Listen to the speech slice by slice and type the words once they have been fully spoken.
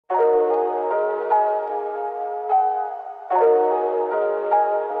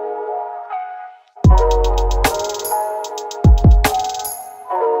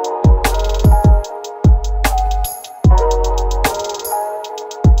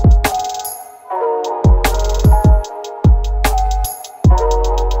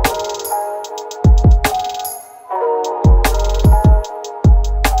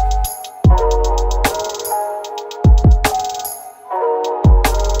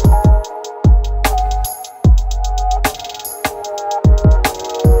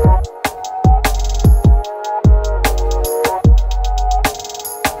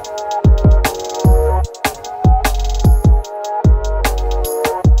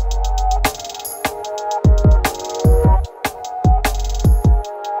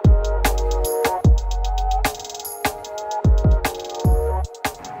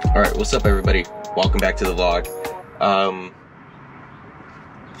What's up, everybody? Welcome back to the vlog.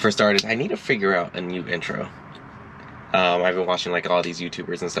 For starters, I need to figure out a new intro. I've been watching like all these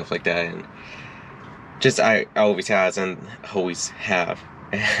YouTubers and stuff like that, and just I always have,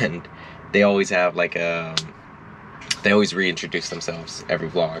 and they always have like they always reintroduce themselves every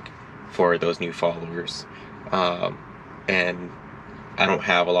vlog for those new followers. And I don't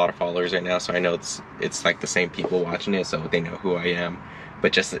have a lot of followers right now, so I know it's like the same people watching it, so they know who I am.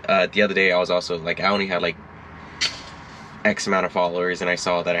 But just the other day, I was also like, I only had like X amount of followers, and I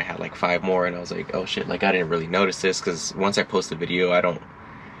saw that I had like 5 more, and I was like, oh shit, like I didn't really notice this, because once I post a video,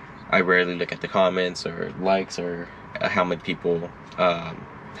 I rarely look at the comments or likes or how many people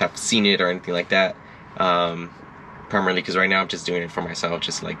have seen it or anything like that. Primarily because right now I'm just doing it for myself,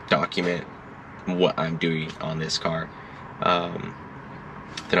 just like document what I'm doing on this car. Then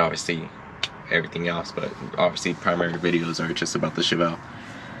obviously everything else, but obviously primary videos are just about the Chevelle.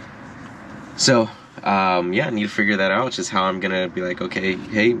 So yeah, I need to figure that out, just how I'm gonna be like, okay,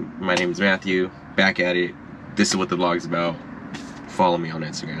 hey, my name is Matthew, back at it, this is what the vlog's about, follow me on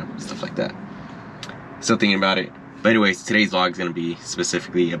Instagram, stuff like that. Still thinking about it, but anyways, today's vlog is gonna be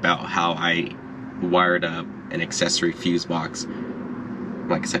specifically about how I wired up an accessory fuse box,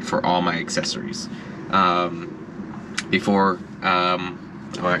 like I said, for all my accessories. Before, I'll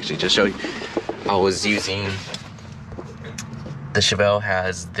actually just show you. I was using, the Chevelle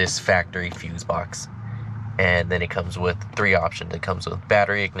has this factory fuse box, and then it comes with 3 options. It comes with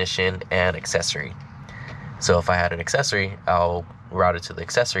battery, ignition, and accessory. So if I had an accessory, I'll route it to the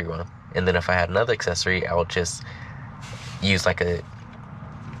accessory one, and then if I had another accessory, I'll just use like a,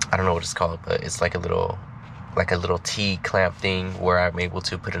 I don't know what it's called, but it's like a little T-clamp thing where I'm able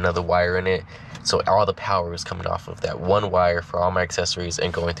to put another wire in it, so all the power is coming off of that one wire for all my accessories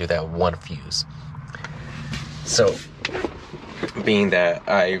and going through that one fuse. So, being that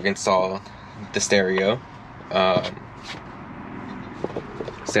I've installed the stereo,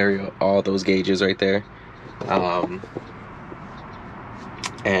 all those gauges right there,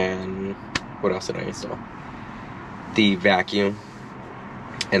 and what else did I install? The vacuum.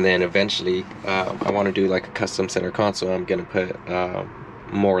 And then eventually, I want to do like a custom center console. I'm gonna put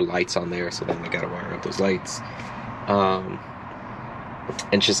more lights on there, so then I gotta wire up those lights, and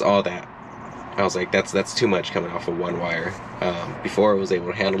just all that. I was like, that's too much coming off of one wire. Before I was able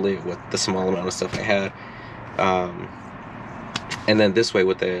to handle it with the small amount of stuff I had, and then this way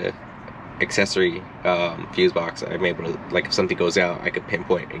with the accessory fuse box, I'm able to, like, if something goes out, I could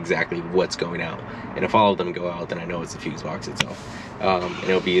pinpoint exactly what's going out, and if all of them go out, then I know it's the fuse box itself. And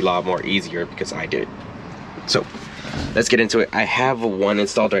it'll be a lot more easier because I did. So let's get into it. I have one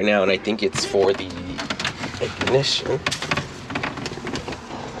installed right now, and I think it's for the ignition,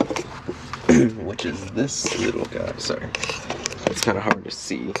 which is this little guy. Sorry, it's kind of hard to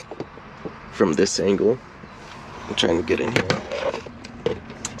see from this angle. I'm trying to get in here.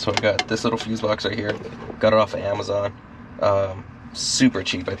 So I got this little fuse box right here. Got it off of Amazon. Super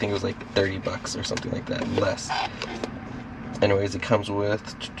cheap. I think it was like 30 bucks or something like that, less. Anyways, it comes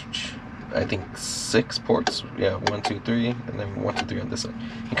with, I think, 6 ports. Yeah, 1, 2, 3, and then 1, 2, 3 on this side.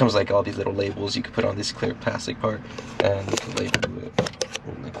 It comes like all these little labels you can put on this clear plastic part, and you can label it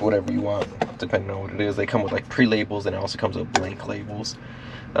like whatever you want, depending on what it is. They come with like pre-labels, and it also comes with blank labels.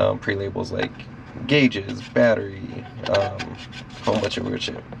 Pre-labels like gauges, battery, a whole bunch of weird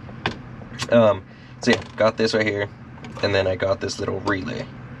shit. So yeah, got this right here, and then I got this little relay.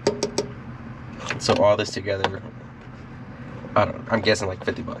 So all this together, I don't know, I'm guessing like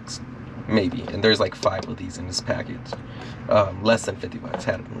 50 bucks, maybe. And there's like 5 of these in this package. Less than 50 bucks,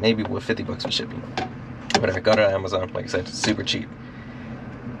 maybe with 50 bucks with shipping. But I got it on Amazon, like I said, super cheap.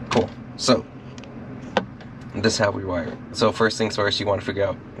 Cool. So this is how we wire it. So first things first, you want to figure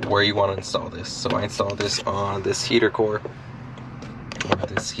out where you want to install this. So I installed this on this heater core, or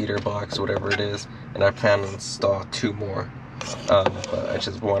this heater box, whatever it is, and I plan to install 2 more. But I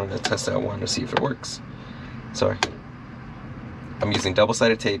just wanted to test out one to see if it works. Sorry. I'm using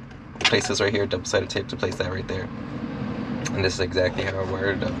double-sided tape, place this right here, double-sided tape to place that right there. And this is exactly how I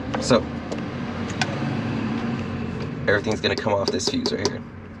wired it up. So, everything's gonna come off this fuse right here.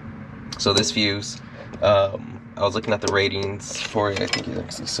 So this fuse, I was looking at the ratings for it. I think it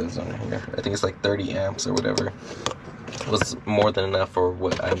actually says on here, I think it's like 30 amps or whatever. It was more than enough for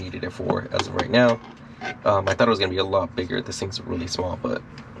what I needed it for as of right now. I thought it was gonna be a lot bigger. This thing's really small, but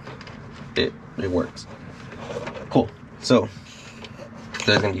it works. Cool. So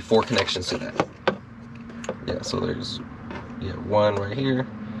there's gonna be 4 connections to that. Yeah, so there's 1 right here,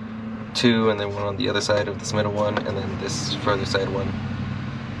 2, and then 1 on the other side of this middle one, and then this further side one.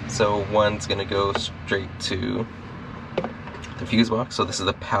 So one's gonna go straight to the fuse box. So this is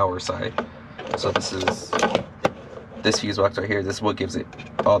the power side. So this fuse box right here, this is what gives it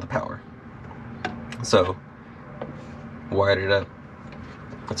all the power. So wired it up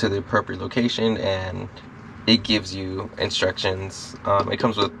to the appropriate location, and it gives you instructions. It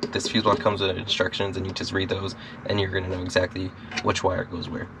comes with, this fuse box comes with instructions, and you just read those and you're gonna know exactly which wire goes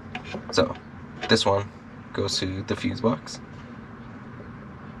where. So this one goes to the fuse box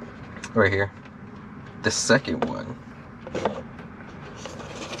right here. The second one,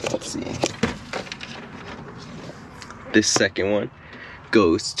 let's see, this second one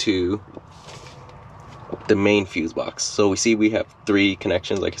goes to the main fuse box. So we see we have 3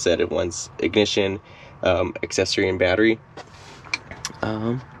 connections, like I said. One's ignition, accessory, and battery.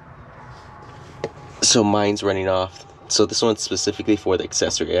 So mine's running off. So this one's specifically for the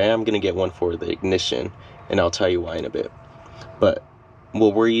accessory. I am gonna get one for the ignition, and I'll tell you why in a bit. But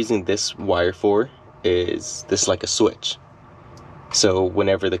what we're using this wire for is this, like a switch. So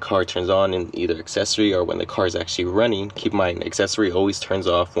whenever the car turns on in either accessory or when the car is actually running, keep in mind, accessory always turns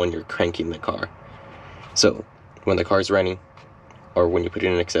off when you're cranking the car. So when the car's running, or when you put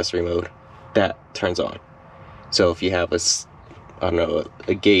it in accessory mode, that turns on. So if you have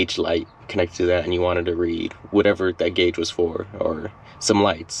a gauge light connected to that, and you wanted to read whatever that gauge was for, or some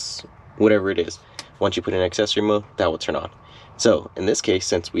lights, whatever it is, once you put it in accessory mode, that will turn on. So in this case,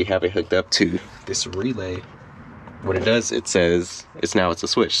 since we have it hooked up to this relay, what it does, it says it's a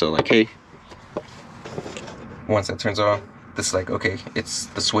switch. So like, hey, once that turns on, this is like, okay,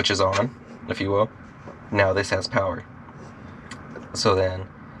 the switch is on, if you will. Now this has power. So then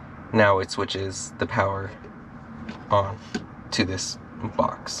now it switches the power on to this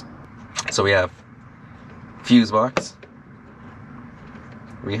box. So we have fuse box.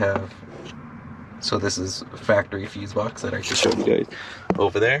 We have, so this is factory fuse box that I just showed you guys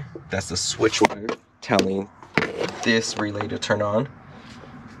over there. That's the switch wire telling this relay to turn on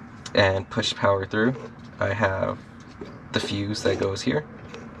and push power through. I have the fuse that goes here,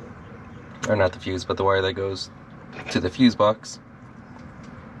 or not the fuse, but the wire that goes to the fuse box.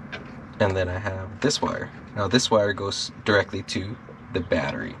 And then I have this wire. Now this wire goes directly to the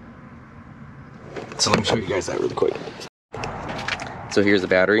battery. So let me show you guys that really quick. So here's the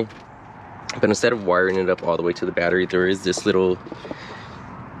battery, but instead of wiring it up all the way to the battery, there is this little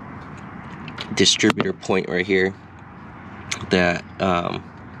distributor point right here that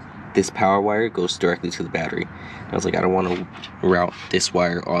this power wire goes directly to the battery. I was like, I don't want to route this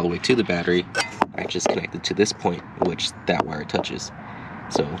wire all the way to the battery. I just connected to this point, which that wire touches.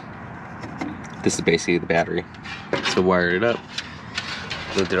 So this is basically the battery. So wired it up,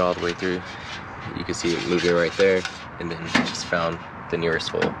 moved it all the way through. You can see it moving right there, and then just found the nearest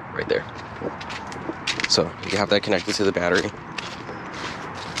hole right there. So you have that connected to the battery.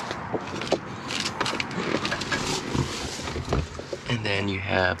 And then you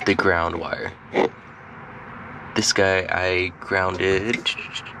have the ground wire. This guy I grounded.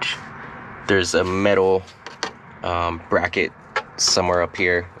 There's a metal bracket somewhere up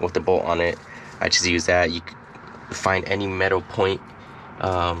here with the bolt on it. I just use that. You can find any metal point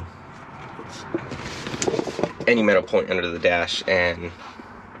under the dash and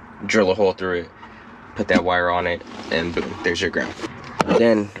drill a hole through it, put that wire on it, and boom, there's your ground.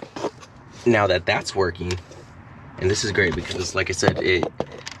 Then now that that's working, and this is great because, like I said,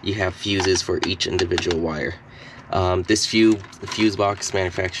 you have fuses for each individual wire. This fuse box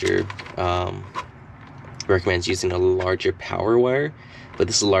manufacturer recommends using a larger power wire, but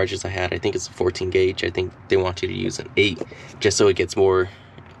this is the largest I had. I think it's a 14 gauge. I think they want you to use an 8 just so it gets more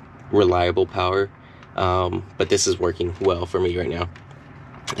reliable power. But this is working well for me right now.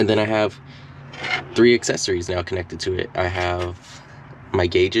 And then I have 3 accessories now connected to it. I have my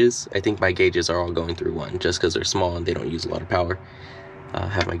gauges. I think my gauges are all going through one just because they're small and they don't use a lot of power. I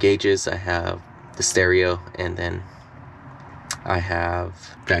have my gauges, I have the stereo, and then I have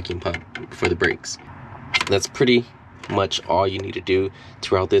vacuum pump for the brakes. That's pretty much all you need to do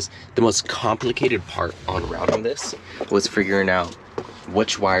to route this. The most complicated part on routing this was figuring out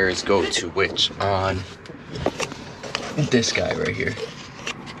which wires go to which on this guy right here.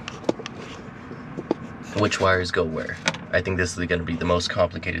 Which wires go where. I think this is going to be the most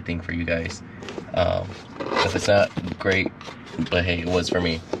complicated thing for you guys. If it's not, great, but hey, it was for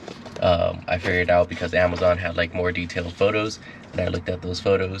me. I figured it out because Amazon had like more detailed photos, and I looked at those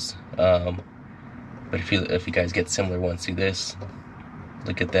photos. But if you guys get similar ones to this,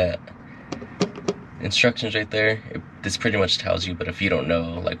 look at that instructions right there. This pretty much tells you, but if you don't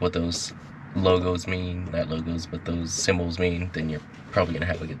know like what those logos mean, not logos, but those symbols mean, then you're probably gonna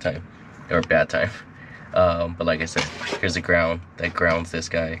have a good time or a bad time. But like I said, here's the ground that grounds this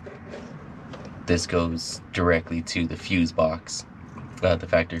guy. this goes directly to the fuse box, the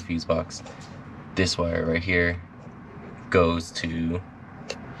factory fuse box. This wire right here goes to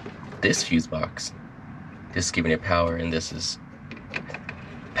this fuse box. This is giving it power, and this is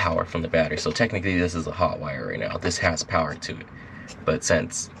power from the battery. So technically this is a hot wire right now. This has power to it. But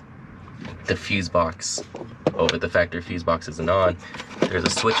since the fuse box over the factory fuse box isn't on, there's a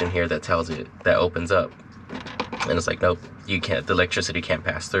switch in here that tells it, that opens up. And it's like, nope, you can't, the electricity can't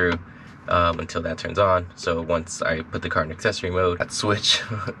pass through until that turns on. So once I put the car in accessory mode, that switch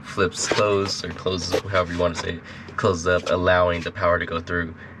flips closed, or closes, however you want to say it, closes up, allowing the power to go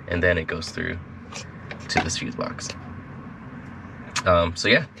through, and then it goes through to this fuse box. So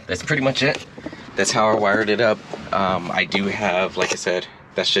yeah, that's pretty much it. That's how I wired it up. I do have, like I said,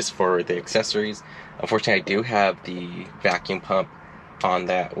 that's just for the accessories. Unfortunately, I do have the vacuum pump on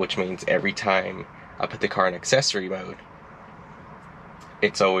that, which means every time I put the car in accessory mode,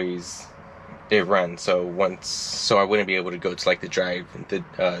 it runs. So I wouldn't be able to go to like the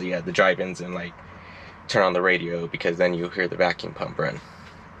drive-ins and like turn on the radio, because then you hear the vacuum pump run.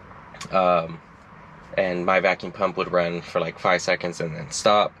 And my vacuum pump would run for like 5 seconds and then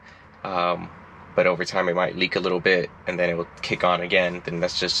stop. But over time it might leak a little bit, and then it will kick on again. Then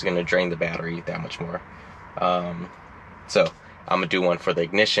that's just gonna drain the battery that much more. So I'm gonna do one for the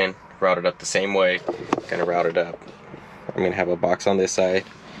ignition, route it up the same way. Gonna route it up. I'm gonna have a box on this side,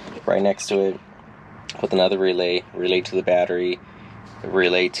 right next to it, with another relay to the battery,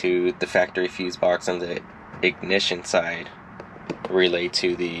 relay to the factory fuse box on the ignition side, relay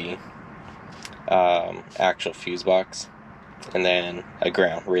to the actual fuse box, and then a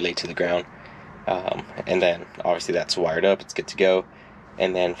ground, relay to the ground. And then obviously that's wired up, it's good to go.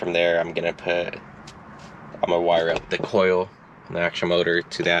 And then from there I'm gonna wire up the coil and the actual motor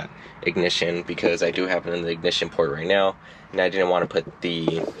to that ignition, because I do have it in the ignition port right now, and I didn't want to put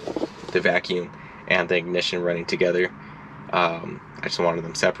the vacuum and the ignition running together. I just wanted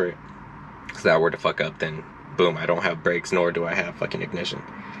them separate, because that were to fuck up, then boom, I don't have brakes, nor do I have fucking ignition.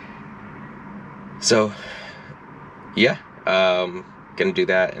 So yeah, gonna do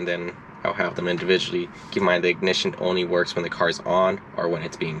that, and then I'll have them individually. Keep in mind the ignition only works when the car's on or when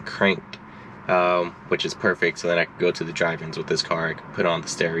it's being cranked, which is perfect. So then I can go to the drive-ins with this car, I can put on the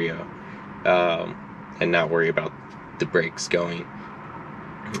stereo, and not worry about the brakes going,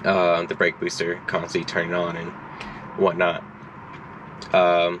 the brake booster constantly turning on and whatnot.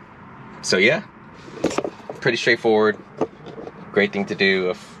 So yeah, pretty straightforward. Great thing to do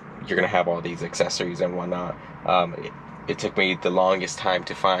if you're gonna have all these accessories and whatnot. It took me the longest time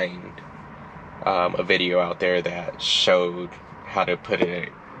to find a video out there that showed how to put an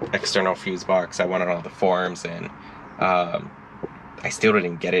external fuse box. I went on all the forums, and I still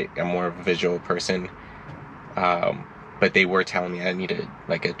didn't get it. I'm more of a visual person, but they were telling me I needed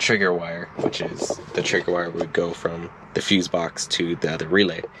like a trigger wire, which is the trigger wire would go from the fuse box to the other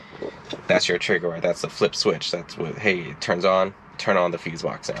relay. That's your trigger wire. That's the flip switch. That's what, hey, it turns on, turn on the fuse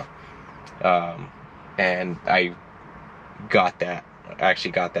box now. And I got that. I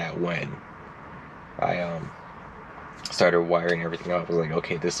actually got that when I started wiring everything up. I was like,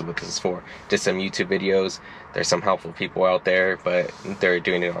 okay, this is what this is for. Did some YouTube videos. There's some helpful people out there, but they're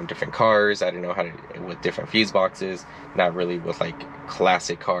doing it on different cars. I didn't know how to, with different fuse boxes, not really with like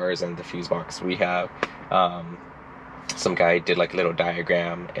classic cars and the fuse box we have. Some guy did like a little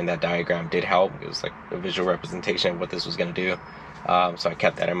diagram, and that diagram did help. It was like a visual representation of what this was going to do. So I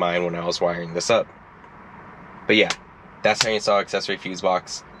kept that in mind when I was wiring this up. But yeah, that's how you install accessory fuse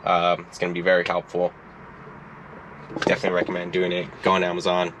box. It's going to be very helpful. Definitely recommend doing it. Go on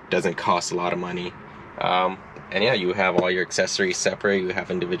Amazon. Doesn't cost a lot of money. And yeah, you have all your accessories separate. You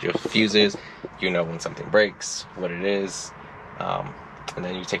have individual fuses. You know when something breaks, what it is. And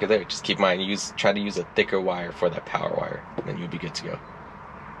then you take it there. Just keep in mind, try to use a thicker wire for that power wire, and then you'll be good to go.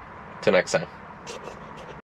 Till next time.